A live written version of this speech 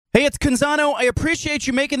Hey, it's Canzano. I appreciate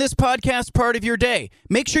you making this podcast part of your day.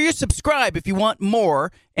 Make sure you subscribe if you want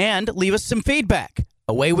more and leave us some feedback.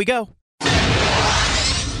 Away we go.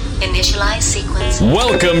 Initialize sequence.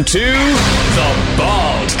 Welcome to The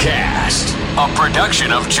Baldcast, a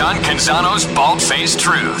production of John Canzano's Bald-Faced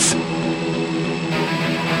Truth.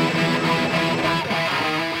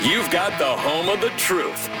 You've got the home of the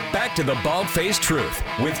truth. Back to The Bald-Faced Truth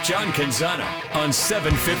with John Canzano on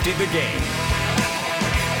 750 The Game.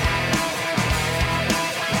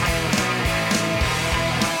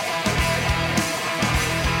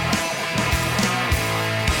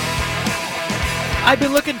 I've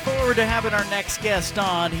been looking forward to having our next guest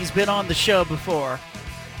on. He's been on the show before.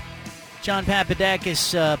 John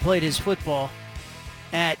Papadakis played his football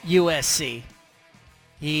at USC.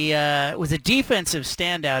 He was a defensive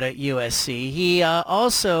standout at USC. He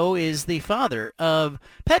also is the father of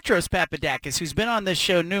Petros Papadakis, who's been on this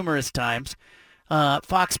show numerous times,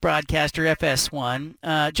 Fox broadcaster,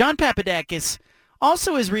 FS1. John Papadakis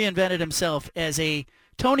also has reinvented himself as a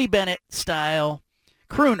Tony Bennett-style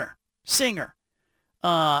crooner, singer.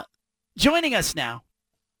 Joining us now,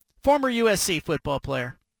 former USC football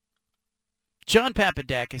player, John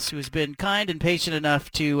Papadakis, who has been kind and patient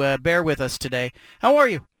enough to bear with us today. How are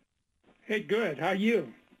you? Hey, good. How are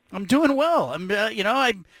you? I'm doing well.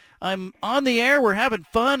 I'm on the air. We're having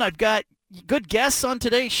fun. I've got good guests on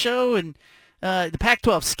today's show, and the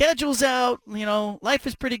Pac-12 schedule's out. You know, life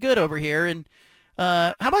is pretty good over here. And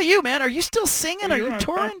how about you, man? Are you still singing? Well, are you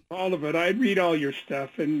touring? All of it. I read all your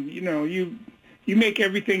stuff, and you make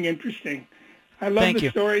everything interesting. I love the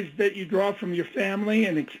stories that you draw from your family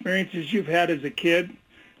and experiences you've had as a kid,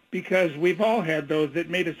 because we've all had those that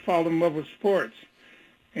made us fall in love with sports.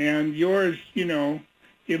 And yours,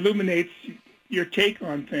 illuminates your take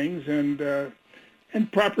on things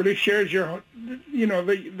and properly shares your,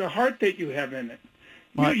 the heart that you have in it.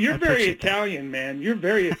 Well, you're very Italian, man. You're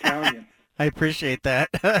very Italian. I appreciate that.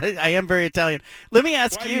 I am very Italian. Let me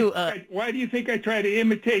ask you. Why do you think I try to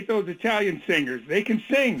imitate those Italian singers? They can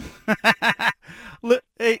sing.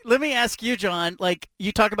 Let me ask you, John. Like,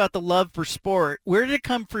 you talk about the love for sport. Where did it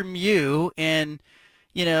come from you? And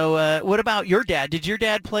what about your dad? Did your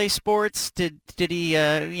dad play sports? Did he?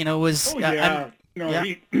 Was? Oh yeah.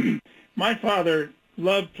 My father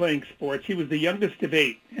loved playing sports. He was the youngest of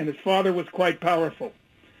 8, and his father was quite powerful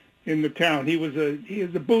in the town. He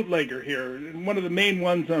is a bootlegger here, and one of the main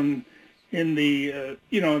ones in the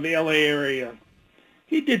the LA area.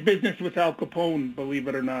 He did business with Al Capone, believe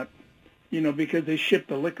it or not, because they shipped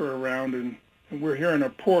the liquor around, and we're here in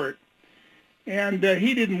a port. And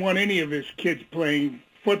he didn't want any of his kids playing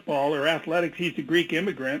football or athletics. He's a Greek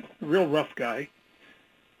immigrant, a real rough guy,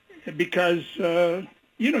 because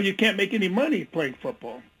you can't make any money playing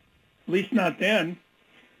football, at least not then.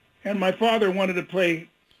 And my father wanted to play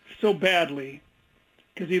so badly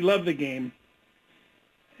because he loved the game.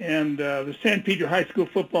 And the San Pedro High School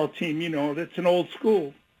football team, that's an old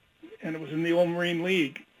school, and it was in the old Marine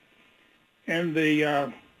League. And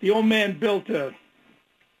the old man built a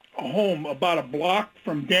home about a block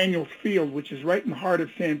from Daniels Field, which is right in the heart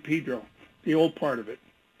of San Pedro, the old part of it.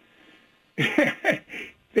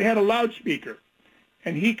 They had a loudspeaker,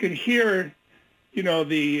 and he could hear,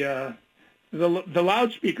 the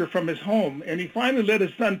loudspeaker from his home, and he finally let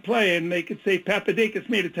his son play, and they could say, Papadakis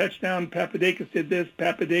made a touchdown, Papadakis did this,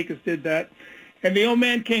 Papadakis did that. And the old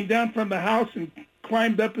man came down from the house and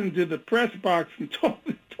climbed up into the press box and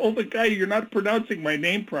told the guy, you're not pronouncing my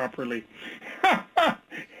name properly.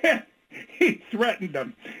 He threatened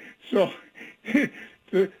him. So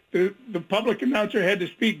the public announcer had to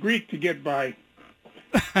speak Greek to get by.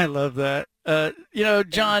 I love that.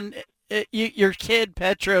 John, your kid,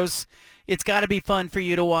 Petros, it's got to be fun for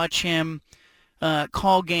you to watch him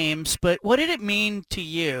call games. But what did it mean to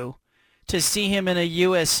you to see him in a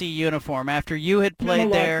USC uniform after you had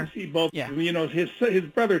played there? To see both of them. His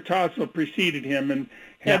brother Tasso preceded him, and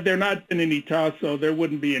had there not been any Tasso, there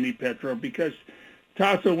wouldn't be any Petro, because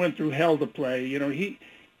Tasso went through hell to play.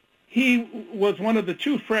 He was one of the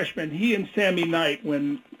 2 freshmen. He and Sammy Knight,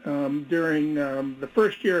 when during the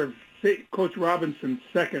first year of Coach Robinson's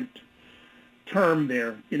second term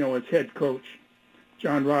there, as head coach,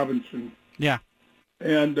 John Robinson. Yeah.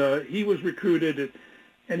 And he was recruited,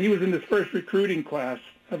 and he was in his first recruiting class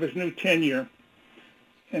of his new tenure.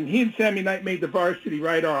 And he and Sammy Knight made the varsity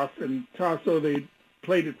right off, and Tasso, they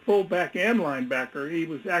played at fullback and linebacker. He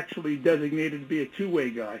was actually designated to be a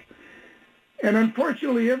 2-way guy. And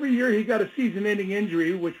unfortunately, every year he got a season-ending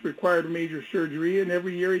injury, which required major surgery, and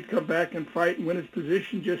every year he'd come back and fight and win his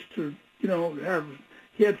position just to,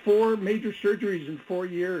 He had 4 major surgeries in 4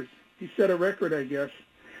 years. He set a record, I guess.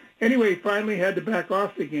 Anyway, finally had to back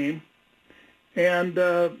off the game. And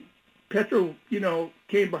Petro,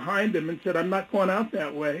 came behind him and said, I'm not going out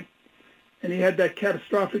that way. And he had that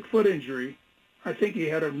catastrophic foot injury. I think he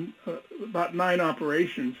had about 9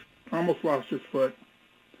 operations, almost lost his foot.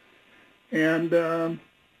 And,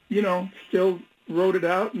 still rode it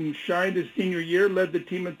out and shined his senior year, led the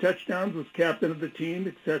team in touchdowns, was captain of the team,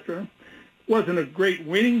 etc. Wasn't a great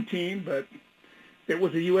winning team, but it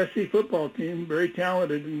was a USC football team, very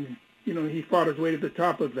talented, and, he fought his way to the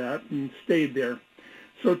top of that and stayed there.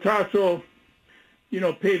 So Tasso,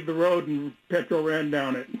 paved the road and Petro ran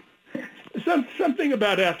down it. Something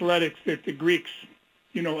about athletics that the Greeks,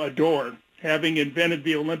 adore, having invented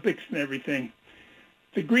the Olympics and everything.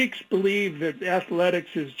 The Greeks believe that athletics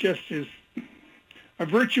is just as a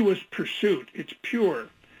virtuous pursuit. It's pure,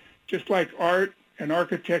 just like art and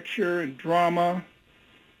architecture and drama,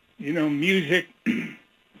 music,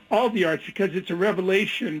 all the arts, because it's a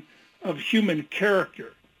revelation of human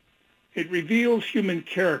character. It reveals human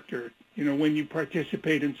character, when you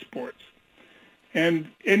participate in sports. And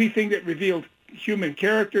anything that revealed human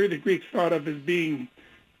character, the Greeks thought of as being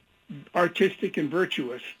artistic and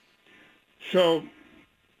virtuous. So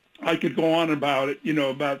I could go on about it,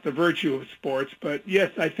 about the virtue of sports. But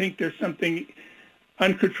yes, I think there's something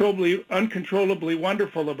uncontrollably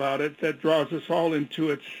wonderful about it that draws us all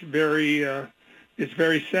into its very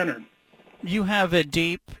center. You have a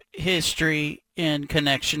deep history in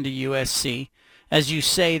connection to USC. As you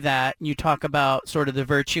say that, you talk about sort of the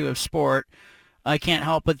virtue of sport. I can't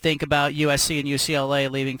help but think about USC and UCLA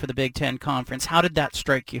leaving for the Big Ten Conference. How did that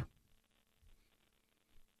strike you?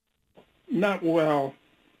 Not well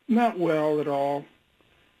at all.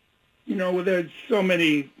 There's so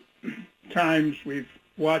many times we've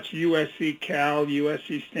watched USC Cal,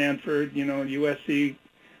 USC Stanford, USC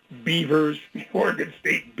Beavers, Oregon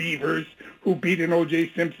State Beavers, who beat an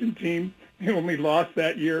O.J. Simpson team. They only lost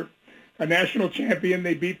that year. A national champion,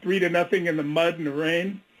 they beat 3-0 in the mud and the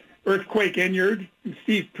rain. Earthquake Enyard and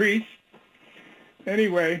Steve Priest.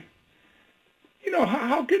 Anyway,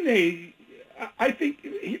 how can they, I think,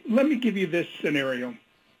 let me give you this scenario.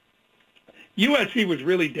 USC was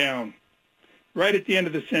really down right at the end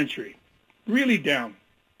of the century, really down.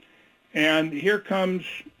 And here comes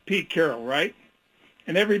Pete Carroll, right?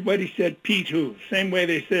 And everybody said, Pete who? Same way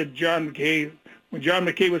they said John McKay. When John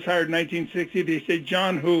McKay was hired in 1960, they said,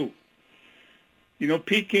 John who?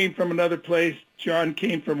 Pete came from another place. John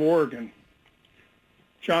came from Oregon.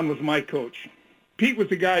 John was my coach. Pete was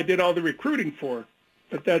the guy I did all the recruiting for,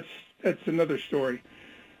 but that's another story.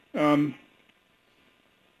 So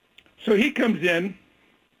he comes in,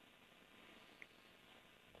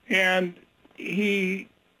 and he,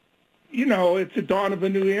 it's the dawn of a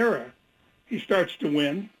new era. He starts to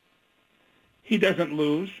win. He doesn't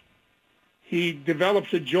lose. He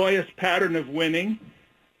develops a joyous pattern of winning.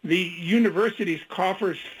 The university's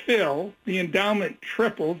coffers fill. The endowment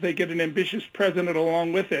triples. They get an ambitious president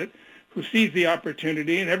along with it who sees the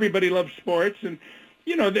opportunity, and everybody loves sports. And,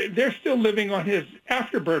 they're still living on his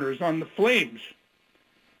afterburners, on the flames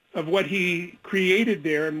of what he created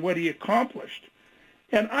there and what he accomplished.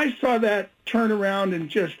 And I saw that turn around in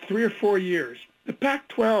just 3 or 4 years. The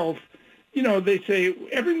Pac-12, they say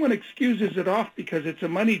everyone excuses it off because it's a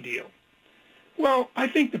money deal. Well, I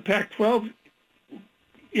think the Pac-12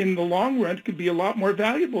 in the long run could be a lot more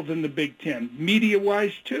valuable than the Big Ten,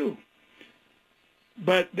 media-wise too.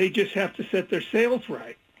 But they just have to set their sails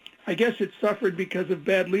right. I guess it suffered because of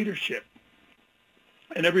bad leadership.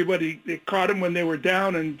 And they caught them when they were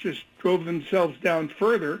down and just drove themselves down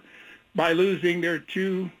further by losing their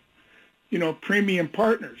 2, premium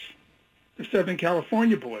partners, the Southern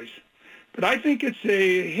California boys. But I think it's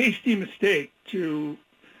a hasty mistake to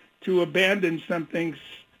abandon something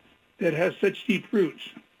that has such deep roots.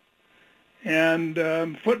 And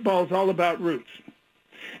football is all about roots.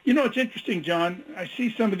 It's interesting, John. I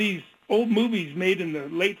see some of these old movies made in the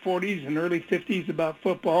late 40s and early 50s about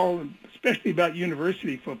football, and especially about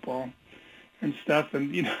university football and stuff.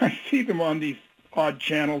 And, I see them on these odd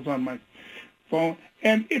channels on my phone.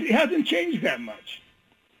 And it hasn't changed that much.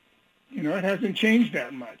 It hasn't changed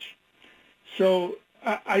that much. So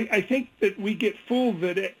I think that we get fooled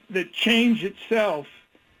that change itself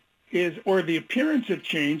is, or the appearance of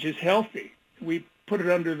change is healthy. We put it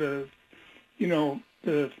under the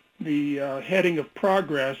heading of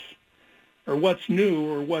progress, or what's new,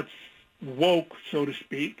 or what's woke, so to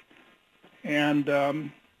speak. And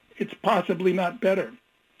it's possibly not better.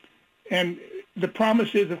 And the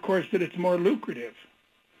promise is, of course, that it's more lucrative.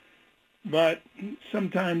 But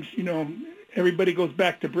sometimes, everybody goes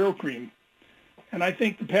back to Brill Cream. And I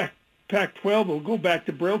think the Pac-12 will go back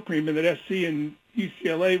to Brill Cream and that SC and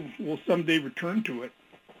UCLA will someday return to it.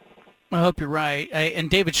 I hope you're right. And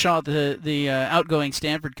David Shaw, the outgoing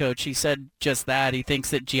Stanford coach, he said just that. He thinks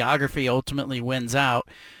that geography ultimately wins out.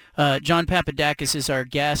 John Papadakis is our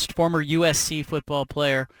guest, former USC football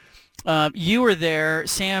player. You were there.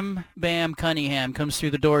 Sam Bam Cunningham comes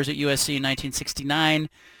through the doors at USC in 1969.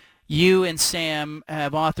 You and Sam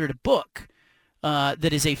have authored a book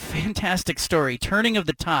that is a fantastic story, Turning of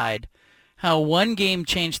the Tide, how one game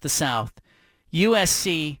changed the South.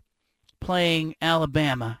 USC playing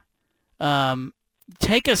Alabama.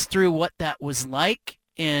 Take us through what that was like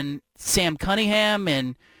in Sam Cunningham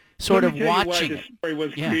and sort of watching why the story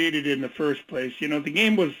was created in the first place. You know, the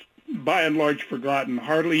game was by and large forgotten,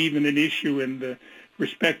 hardly even an issue in the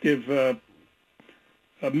respective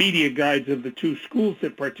media guides of the two schools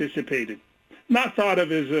that participated. Not thought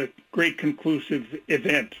of as a great conclusive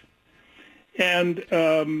event. And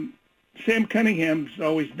Sam Cunningham's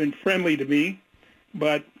always been friendly to me,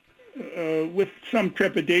 but with some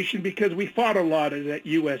trepidation because we fought a lot at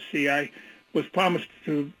USC. I was promised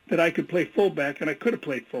that I could play fullback, and I could have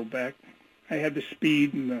played fullback. I had the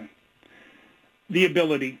speed and the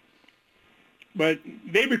ability. But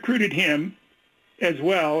they recruited him as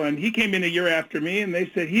well, and he came in a year after me, and they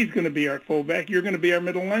said, he's going to be our fullback. You're going to be our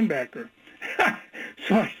middle linebacker.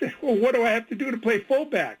 So I said, well, what do I have to do to play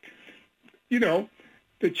fullback? You know,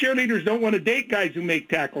 the cheerleaders don't want to date guys who make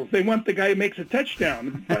tackles. They want the guy who makes a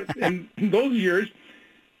touchdown. And in those years,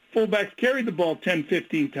 fullbacks carried the ball 10,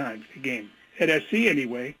 15 times a game, at SC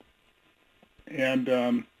anyway.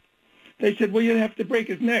 And they said, well, you have to break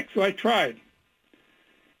his neck. So I tried.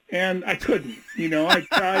 And I couldn't. You know, I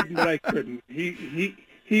tried, but I couldn't.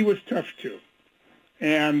 He was tough, too.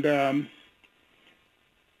 And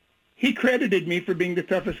he credited me for being the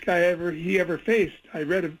toughest guy he ever faced. I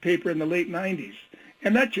read a paper in the late 90s.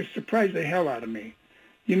 And that just surprised the hell out of me.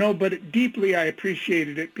 You know, but deeply I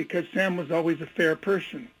appreciated it because Sam was always a fair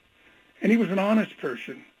person. And he was an honest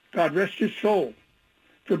person. God rest his soul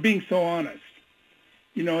for being so honest.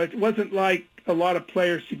 You know, it wasn't like a lot of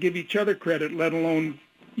players to give each other credit, let alone,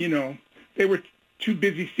 you know, they were too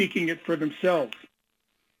busy seeking it for themselves.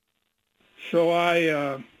 So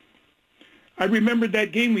I remembered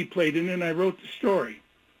that game we played in, and I wrote the story.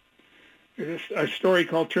 It's a story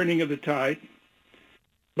called Turning of the Tide,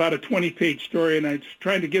 about a 20-page story, and I was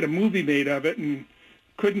trying to get a movie made of it and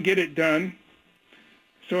couldn't get it done.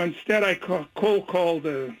 So instead I cold called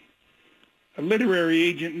a literary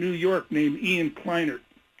agent in New York named Ian Kleinert,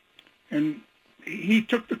 and he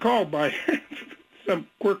took the call by some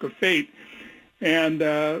quirk of fate. And,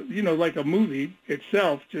 you know, like a movie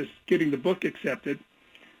itself, just getting the book accepted,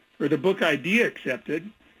 or the book idea accepted.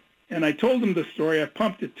 And I told him the story. I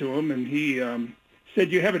pumped it to him, and he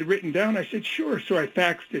said, you have it written down? I said, sure. So I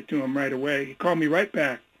faxed it to him right away. He called me right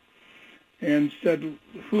back and said,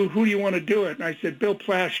 who do you want to do it? And I said, Bill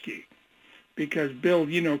Plaschke, because Bill,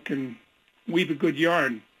 you know, can weave a good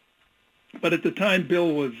yarn. But at the time,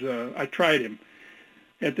 Bill was, I tried him.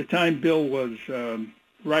 At the time, Bill was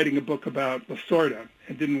writing a book about Lasorda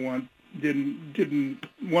and didn't want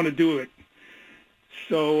to do it.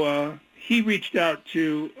 So he reached out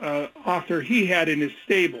to an author he had in his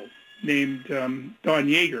stable named Don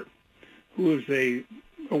Yeager, who is a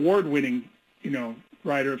award-winning, you know,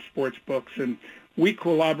 writer of sports books, and we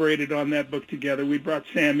collaborated on that book together. We brought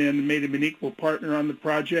Sam in and made him an equal partner on the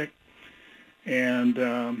project,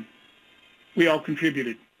 and we all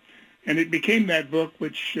contributed. And it became that book,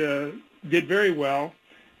 which did very well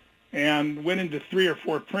and went into 3 or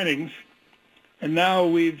 4 printings. And now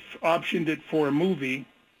we've optioned it for a movie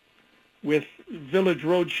with Village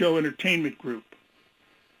Roadshow Entertainment Group.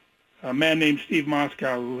 A man named Steve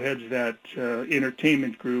Moscow, who heads that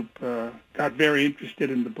entertainment group, got very interested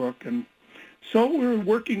in the book. And so we're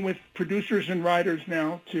working with producers and writers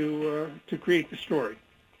now to create the story.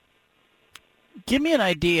 Give me an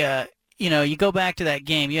idea. You know, you go back to that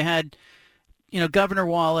game. You had, you know, Governor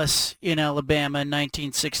Wallace in Alabama in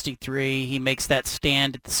 1963. He makes that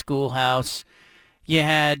stand at the schoolhouse. You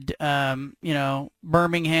had, you know,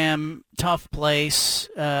 Birmingham, tough place,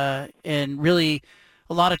 and really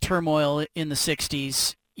a lot of turmoil in the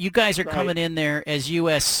 60s. You guys are coming in there as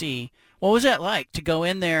USC. What was that like to go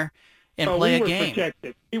in there and play a game?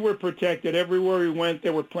 Protected. We were protected. Everywhere we went,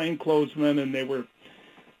 there were plainclothesmen, and they were,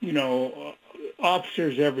 you know,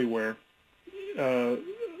 officers everywhere,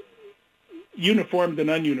 uniformed and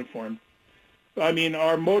ununiformed. I mean,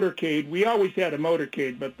 our motorcade, we always had a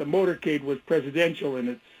motorcade, but the motorcade was presidential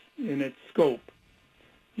in its scope.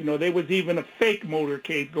 You know, there was even a fake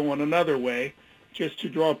motorcade going another way just to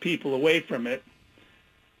draw people away from it.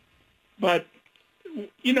 But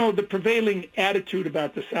the prevailing attitude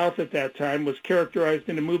about the South at that time was characterized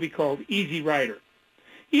in a movie called Easy Rider.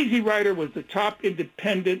 Easy Rider was the top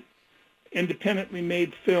independently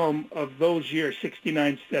made film of those years,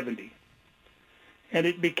 69, 70. And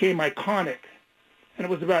it became iconic. And it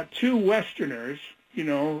was about two Westerners,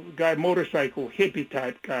 motorcycle hippie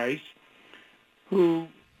type guys, who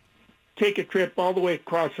take a trip all the way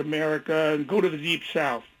across America and go to the Deep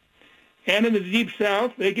South. And in the Deep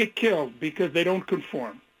South, they get killed because they don't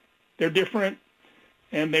conform. They're different,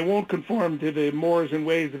 and they won't conform to the mores and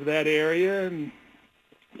ways of that area, and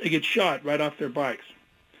they get shot right off their bikes.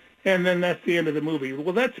 And then that's the end of the movie.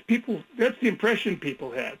 Well, that's the impression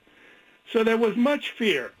people had. So there was much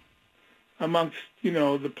fear amongst,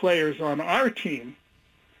 the players on our team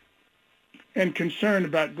and concern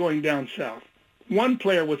about going down south. One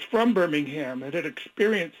player was from Birmingham and had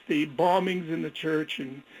experienced the bombings in the church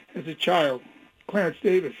and as a child, Clarence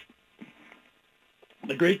Davis,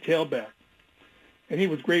 the great tailback. And he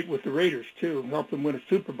was great with the Raiders, too, helped them win a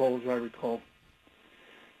Super Bowl, as I recall.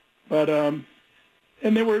 But, and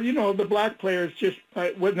they were, the black players just,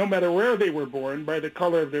 no matter where they were born, by the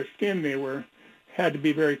color of their skin, had to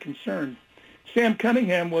be very concerned. Sam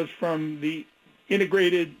Cunningham was from the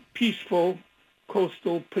integrated, peaceful,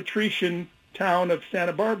 coastal, patrician town of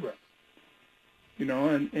Santa Barbara,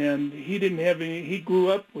 and he didn't have any, he grew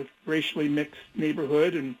up with racially mixed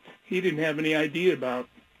neighborhood, and he didn't have any idea about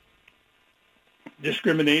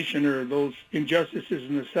discrimination or those injustices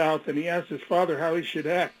in the South, and he asked his father how he should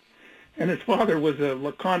act. And his father was a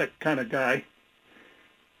laconic kind of guy.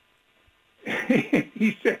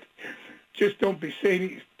 He said, just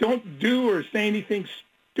don't do or say anything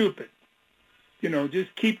stupid.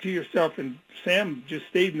 Just keep to yourself. And Sam just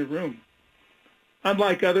stayed in the room.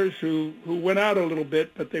 Unlike others who went out a little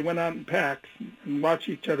bit, but they went out in packs and watched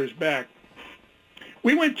each other's back.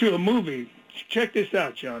 We went to a movie. Check this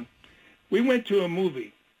out, John. We went to a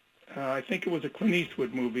movie. I think it was a Clint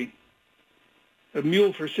Eastwood movie. A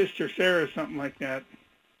Mule for Sister Sarah, something like that.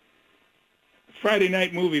 Friday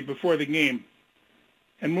night movie before the game.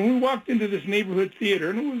 And when we walked into this neighborhood theater,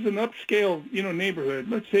 and it was an upscale, neighborhood,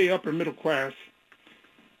 let's say upper middle class,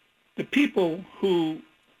 the people who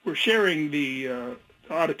were sharing the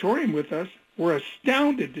auditorium with us were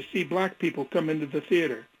astounded to see black people come into the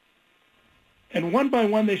theater. And one by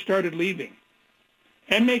one, they started leaving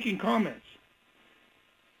and making comments.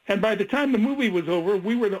 And by the time the movie was over,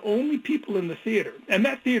 we were the only people in the theater. And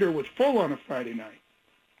that theater was full on a Friday night.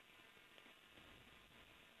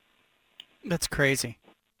 That's crazy.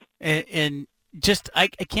 And just, I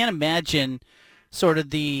can't imagine sort of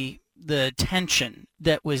the tension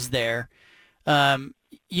that was there.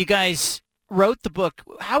 You guys wrote the book.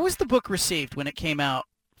 How was the book received when it came out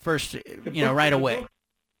first, right away?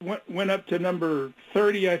 Went up to number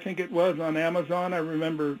 30, I think it was, on Amazon. I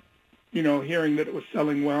remember hearing that it was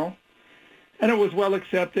selling well. And it was well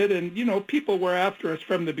accepted, and, people were after us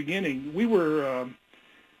from the beginning. We were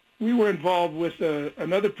involved with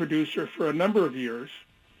another producer for a number of years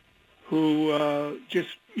who just,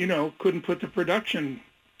 couldn't put the production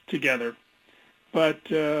together. But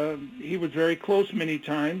he was very close many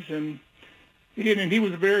times, and he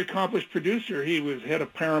was a very accomplished producer. He was head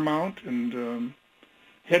of Paramount and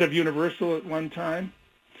head of Universal at one time.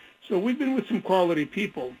 So we've been with some quality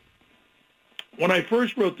people. When I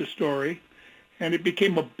first wrote the story, and it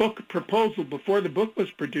became a book proposal before the book was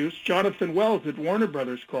produced, Jonathan Wells at Warner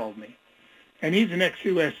Brothers called me. And he's an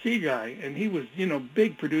ex-USC guy, and he was,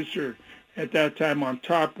 big producer at that time on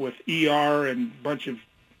top with ER and bunch of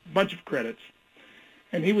credits.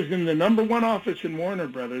 And he was in the number one office in Warner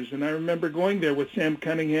Brothers, and I remember going there with Sam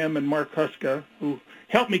Cunningham and Mark Huska, who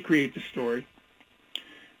helped me create the story.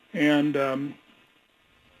 And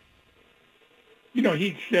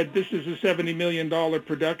he said, this is a $70 million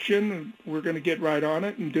production. We're going to get right on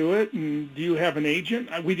it and do it. And do you have an agent?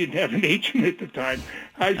 We didn't have an agent at the time.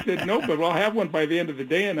 I said, no, but I'll have one by the end of the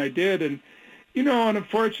day. And I did. And, and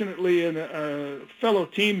unfortunately, a fellow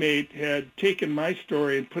teammate had taken my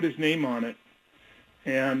story and put his name on it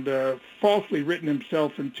and falsely written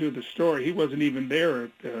himself into the story. He wasn't even there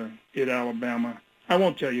at Alabama. I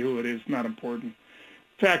won't tell you who it is. Not important.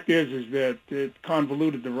 Fact is that it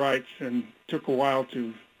convoluted the rights and took a while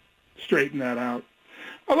to straighten that out.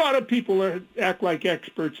 A lot of people act like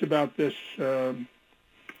experts about this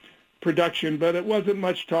production, but it wasn't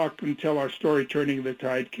much talk until our story, Turning the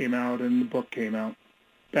Tide, came out and the book came out.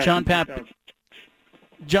 John Papadakis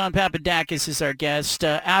is our guest.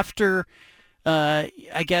 After,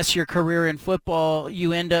 I guess, your career in football,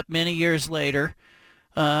 you end up many years later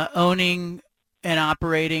owning and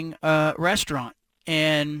operating a restaurant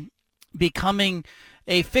and becoming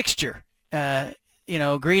a fixture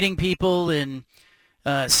greeting people and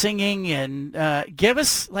singing, and give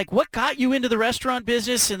us like what got you into the restaurant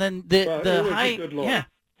business, and then it was the good Lord. Yeah.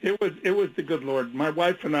 It was the good Lord. My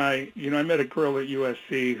wife and I met a girl at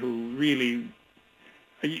USC who really,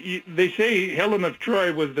 they say Helen of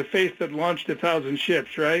Troy was the faith that launched 1,000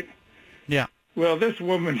 ships, right? Yeah. Well, this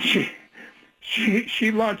woman,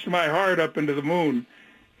 she launched my heart up into the moon,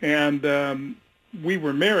 and we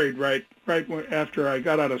were married right after I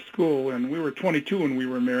got out of school, and we were 22 when we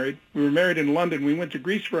were married. We were married in London. We went to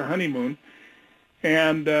Greece for a honeymoon,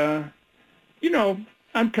 and I'm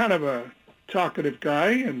kind of a talkative guy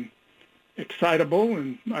and excitable,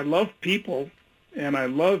 and I love people, and I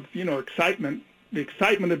love excitement. The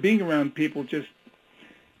excitement of being around people just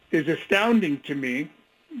is astounding to me.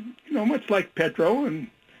 Much like Petro and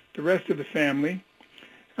the rest of the family.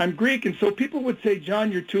 I'm Greek, and so people would say,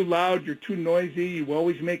 John, you're too loud, you're too noisy, you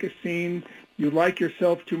always make a scene, you like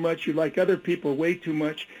yourself too much, you like other people way too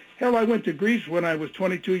much. Hell, I went to Greece when I was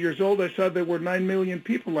 22 years old. I saw there were 9 million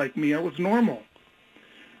people like me. I was normal.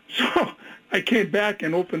 So I came back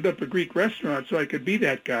and opened up a Greek restaurant so I could be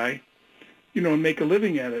that guy, and make a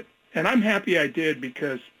living at it. And I'm happy I did,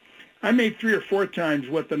 because I made 3 or 4 times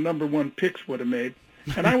what the number 1 picks would have made.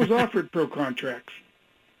 And I was offered pro contracts.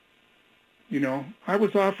 I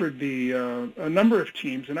was offered a number of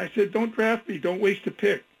teams, and I said, don't draft me, don't waste a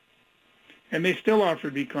pick. And they still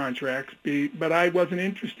offered me contracts, but I wasn't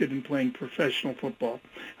interested in playing professional football.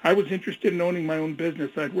 I was interested in owning my own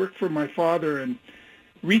business. I'd worked for my father in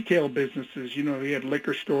retail businesses. He had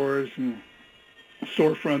liquor stores and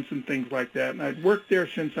storefronts and things like that. And I'd worked there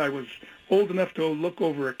since I was old enough to look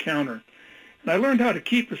over a counter. And I learned how to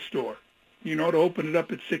keep a store, to open it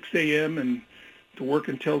up at 6 a.m. and to work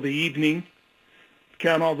until the evening,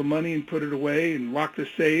 count all the money and put it away and lock the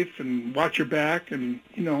safe and watch your back and,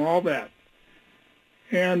 all that.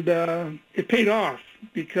 And it paid off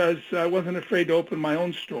because I wasn't afraid to open my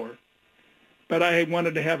own store. But I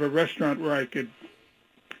wanted to have a restaurant where I could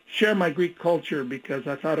share my Greek culture, because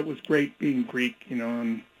I thought it was great being Greek,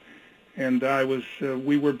 and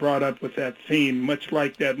we were brought up with that theme, much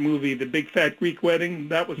like that movie, The Big Fat Greek Wedding.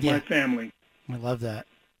 That was my family. I love that.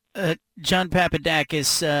 John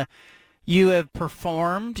Papadakis, you have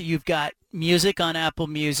performed. You've got music on Apple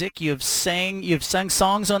Music. You've sung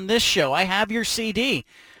songs on this show. I have your CD.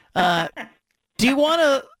 Do you want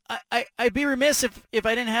to? I'd be remiss if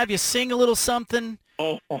I didn't have you sing a little something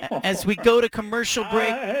as we go to commercial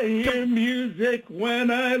break. I hear music when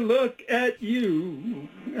I look at you.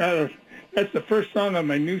 That's the first song on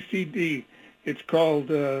my new CD. It's called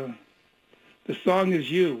The Song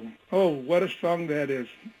Is You. Oh, what a song that is.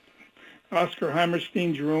 Oscar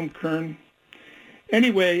Hammerstein, Jerome Kern.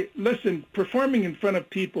 Anyway, listen, performing in front of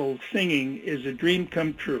people singing is a dream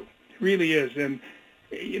come true. It really is. And,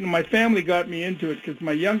 my family got me into it because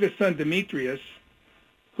my youngest son, Demetrius,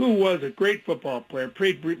 who was a great football player,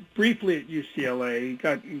 played briefly at UCLA. He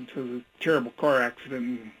got into a terrible car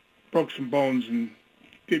accident and broke some bones and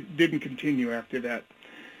didn't continue after that.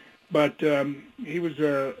 But he was,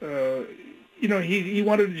 he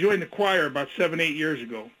wanted to join the choir about 7-8 years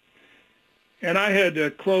ago. And I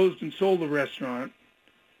had closed and sold the restaurant.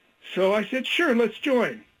 So I said, sure, let's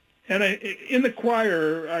join. And in the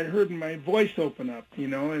choir, I heard my voice open up,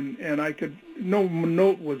 and I could, no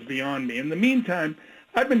note was beyond me. In the meantime,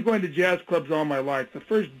 I've been going to jazz clubs all my life. The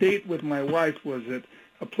first date with my wife was at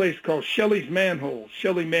a place called Shelley's Manhole,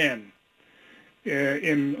 Shelley Man,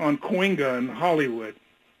 on Coinga in Hollywood.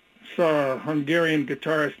 Saw a Hungarian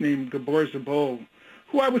guitarist named Gabor Zabol,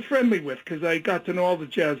 who I was friendly with because I got to know all the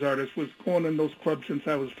jazz artists, was going in those clubs since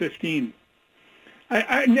I was 15.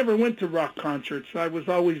 I never went to rock concerts. I was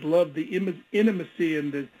always loved the intimacy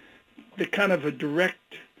and the kind of a direct,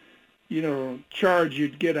 charge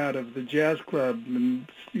you'd get out of the jazz club, and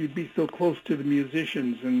you'd be so close to the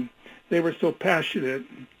musicians, and they were so passionate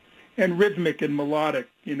and rhythmic and melodic,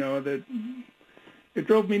 that it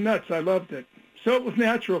drove me nuts. I loved it. So it was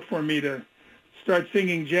natural for me to start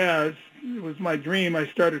singing jazz. It was my dream. I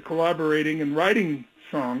started collaborating and writing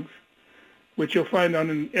songs, which you'll find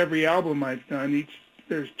on every album I've done.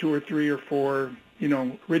 There's 2 or 3 or 4,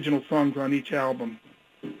 original songs on each album.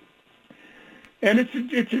 And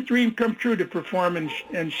it's a dream come true to perform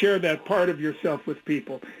and share that part of yourself with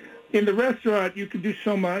people. In the restaurant, you can do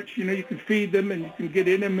so much. You can feed them and you can get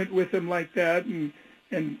intimate with them like that and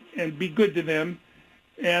be good to them.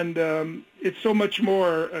 And it's so much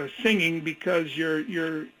more singing because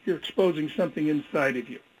you're exposing something inside of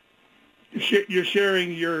you. You're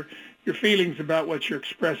sharing your feelings about what you're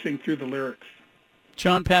expressing through the lyrics.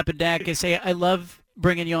 John Papadakis, hey, I love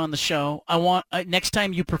bringing you on the show. Next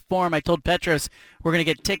time you perform, I told Petros we're going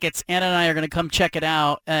to get tickets. Anna and I are going to come check it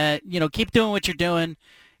out. Keep doing what you're doing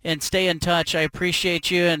and stay in touch. I appreciate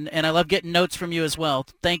you, and I love getting notes from you as well.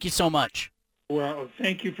 Thank you so much. Well,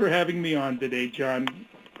 thank you for having me on today, John.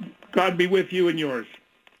 God be with you and yours.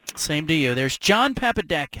 Same to you. There's John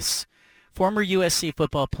Papadakis, former USC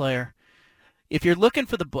football player. If you're looking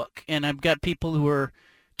for the book, and I've got people who are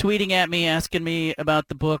tweeting at me, asking me about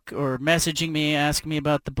the book, or messaging me, asking me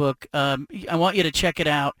about the book, I want you to check it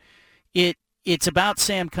out. It's about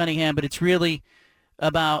Sam Cunningham, but it's really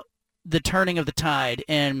about the turning of the tide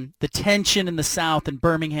and the tension in the South in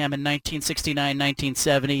Birmingham in 1969,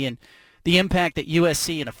 1970, and the impact that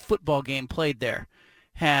USC in a football game played there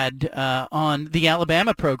had on the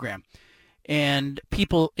Alabama program and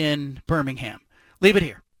people in Birmingham. Leave it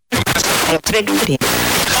here.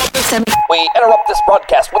 We interrupt this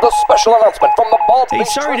broadcast with a special announcement from the Bald Face.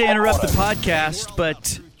 Hey, sorry to interrupt the podcast,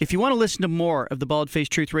 but if you want to listen to more of the Bald Face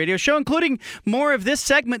Truth Radio Show, including more of this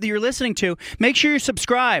segment that you're listening to, make sure you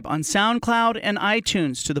subscribe on SoundCloud and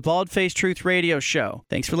iTunes to the Bald Face Truth Radio Show.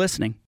 Thanks for listening.